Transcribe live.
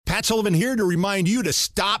Matt Sullivan here to remind you to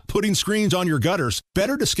stop putting screens on your gutters.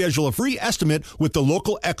 Better to schedule a free estimate with the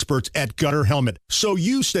local experts at Gutter Helmet so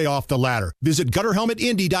you stay off the ladder. Visit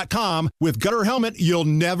GutterHelmetIndy.com. With Gutter Helmet, you'll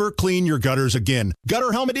never clean your gutters again.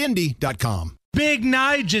 GutterHelmetIndy.com. Big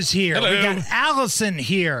Nige is here. Hello. We got Allison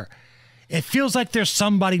here. It feels like there's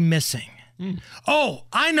somebody missing. Oh,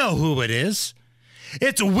 I know who it is.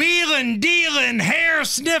 It's wheelin', dealin', hair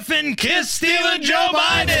sniffing, kiss stealing Joe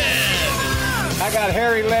Biden. I got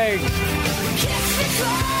hairy legs.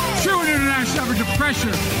 True international average of pressure.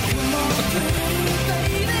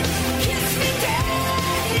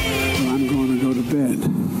 Well, I'm going to go to bed.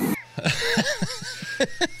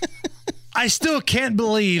 I still can't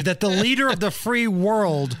believe that the leader of the free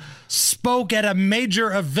world spoke at a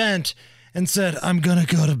major event and said, I'm going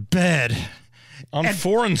to go to bed. On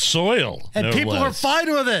foreign soil. And no people less. are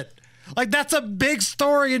fine with it. Like, that's a big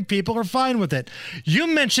story, and people are fine with it. You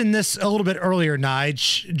mentioned this a little bit earlier,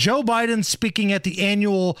 Nige. Joe Biden speaking at the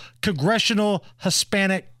annual Congressional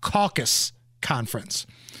Hispanic Caucus Conference.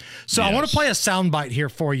 So I want to play a soundbite here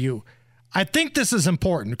for you. I think this is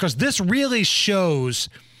important because this really shows,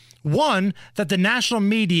 one, that the national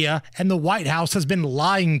media and the White House has been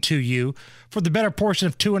lying to you for the better portion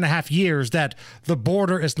of 2.5 years that the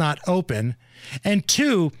border is not open. And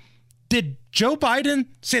two, did Joe Biden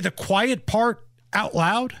say the quiet part out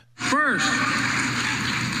loud? First,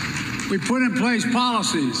 we put in place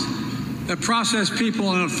policies that process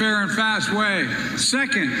people in a fair and fast way.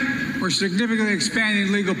 Second, we're significantly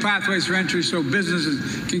expanding legal pathways for entry so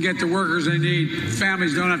businesses can get the workers they need.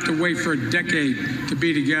 Families don't have to wait for a decade to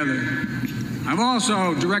be together. I've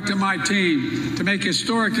also directed my team to make a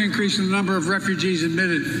historic increase in the number of refugees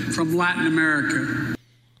admitted from Latin America.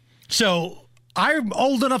 So I'm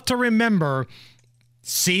old enough to remember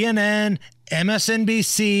CNN,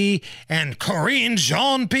 MSNBC, and Karine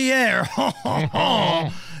Jean-Pierre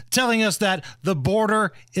telling us that the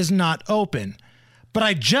border is not open. But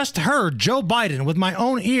I just heard Joe Biden with my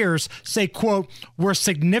own ears say, quote, we're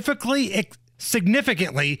significantly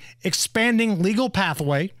expanding legal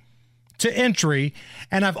pathway to entry,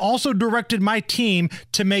 and I've also directed my team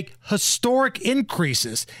to make historic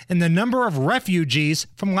increases in the number of refugees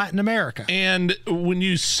from Latin America. And when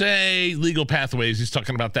you say legal pathways, he's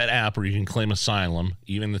talking about that app where you can claim asylum,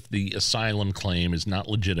 even if the asylum claim is not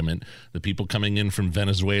legitimate. The people coming in from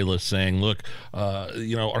Venezuela saying, look,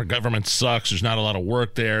 our government sucks. There's not a lot of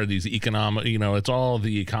work there. These economic, it's all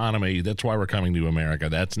the economy. That's why we're coming to America.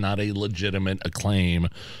 That's not a legitimate claim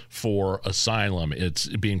for asylum. It's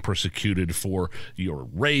being persecuted for your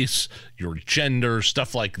race, your gender,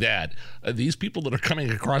 stuff like that. These people that are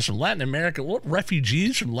coming across from Latin America, what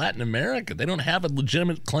refugees from Latin America? They don't have a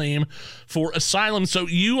legitimate claim for asylum. So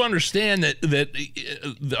you understand that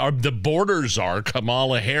the border czar,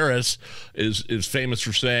 Kamala Harris, is famous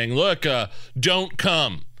for saying, look, don't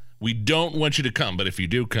come. We don't want you to come, but if you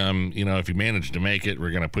do come, if you manage to make it,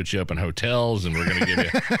 we're going to put you up in hotels, and we're going to give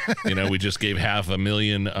you, we just gave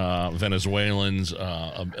 500,000 Venezuelans,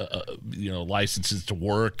 licenses to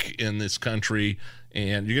work in this country,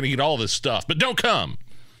 and you're going to get all this stuff, but don't come.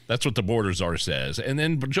 That's what the border czar says. And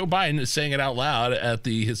then Joe Biden is saying it out loud at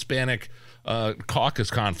the Hispanic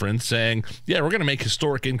Caucus Conference, saying, yeah, we're going to make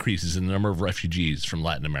historic increases in the number of refugees from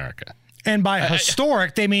Latin America. And by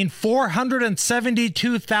historic, they mean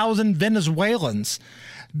 472,000 Venezuelans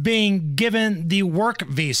being given the work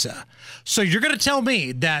visa. So you're going to tell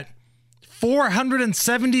me that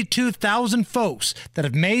 472,000 folks that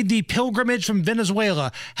have made the pilgrimage from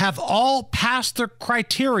Venezuela have all passed their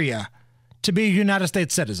criteria to be a United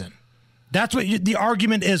States citizen. That's what the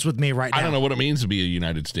argument is with me right now. I don't know what it means to be a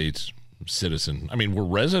United States citizen. I mean, we're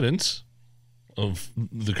residents of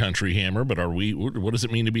the country, Hammer, but what does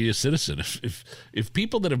it mean to be a citizen? If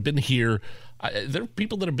people that have been here, there are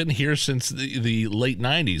people that have been here since the late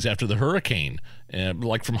 90s after the hurricane,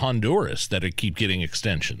 like from Honduras, that keep getting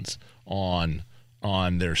extensions on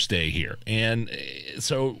their stay here. And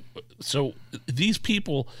so these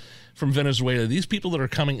people from Venezuela, these people that are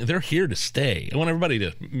coming, they're here to stay. I want everybody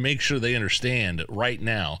to make sure they understand right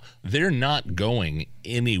now, they're not going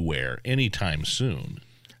anywhere anytime soon.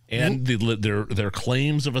 And their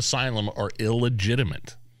claims of asylum are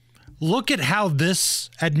illegitimate. Look at how this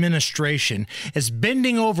administration is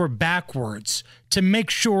bending over backwards to make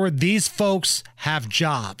sure these folks have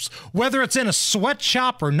jobs. Whether it's in a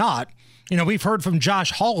sweatshop or not, we've heard from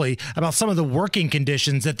Josh Hawley about some of the working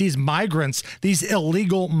conditions that these migrants, these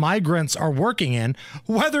illegal migrants are working in,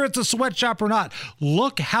 whether it's a sweatshop or not.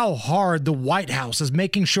 Look how hard the White House is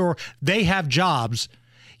making sure they have jobs,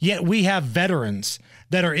 yet we have veterans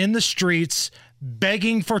that are in the streets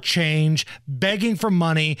begging for change, begging for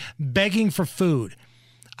money, begging for food.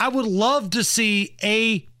 I would love to see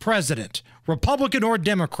a president, Republican or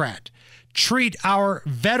Democrat, treat our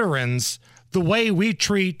veterans the way we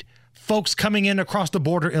treat folks coming in across the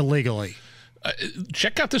border illegally.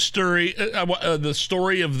 Check out the story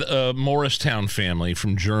of the Morristown family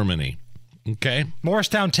from Germany. Okay,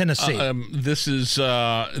 Morristown, Tennessee. This is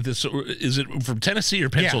it from Tennessee or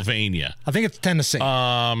Pennsylvania? Yeah, I think it's Tennessee.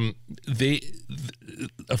 A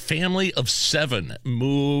family of 7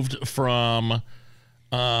 moved from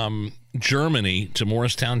Germany to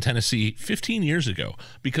Morristown, Tennessee 15 years ago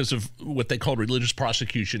because of what they called religious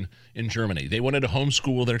prosecution in Germany. They wanted to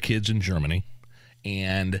homeschool their kids in Germany,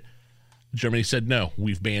 and Germany said, no,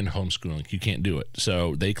 we've banned homeschooling. You can't do it.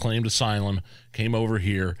 So they claimed asylum, came over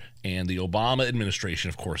here, and the Obama administration,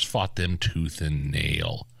 of course, fought them tooth and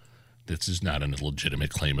nail. This is not a legitimate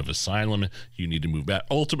claim of asylum. You need to move back.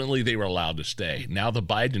 Ultimately, they were allowed to stay. Now the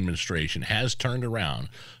Biden administration has turned around.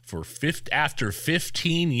 After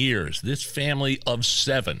 15 years, this family of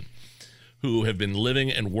 7 who have been living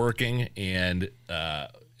and working and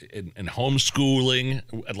homeschooling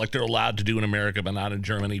like they're allowed to do in America but not in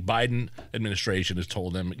Germany, Biden administration has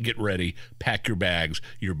told them, get ready, pack your bags,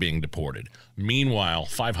 you're being deported. Meanwhile,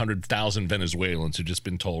 500,000 Venezuelans have just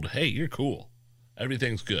been told, hey, you're cool,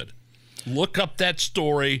 everything's good. Look up that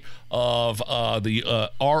story of the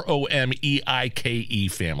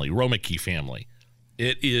Romeike family, Romeike family.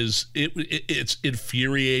 It's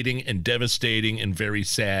infuriating and devastating and very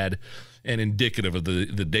sad and indicative of the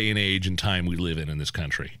day and age and time we live in this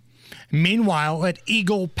country. Meanwhile, at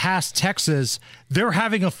Eagle Pass, Texas, they're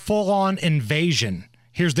having a full-on invasion.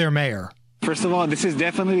 Here's their mayor. First of all, this is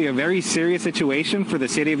definitely a very serious situation for the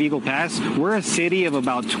city of Eagle Pass. We're a city of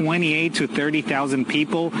about 28 to 30,000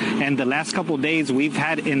 people, and the last couple of days we've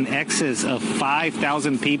had in excess of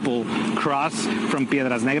 5,000 people cross from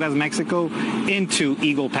Piedras Negras, Mexico, into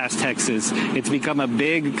Eagle Pass, Texas. It's become a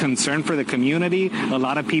big concern for the community. A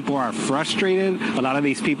lot of people are frustrated. A lot of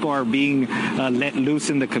these people are being let loose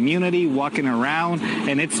in the community, walking around,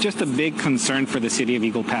 and it's just a big concern for the city of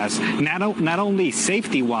Eagle Pass. Not only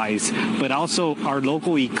safety-wise, but also our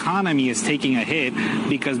local economy is taking a hit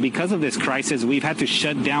because of this crisis. We've had to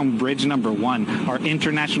shut down bridge number 1, our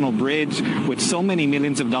international bridge, with so many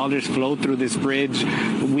millions of dollars flow through this bridge.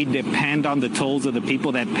 We depend on the tolls of the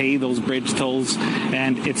people that pay those bridge tolls,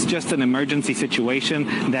 and it's just an emergency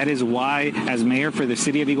situation. That is why, as mayor for the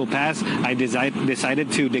city of Eagle Pass, I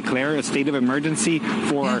decided to declare a state of emergency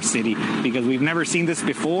for our city because we've never seen this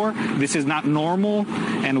before. This is not normal,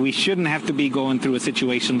 and we shouldn't have to be going through a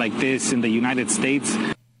situation like this in the United States.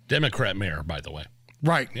 Democrat mayor, by the way.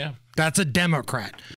 Right. Yeah. That's a Democrat.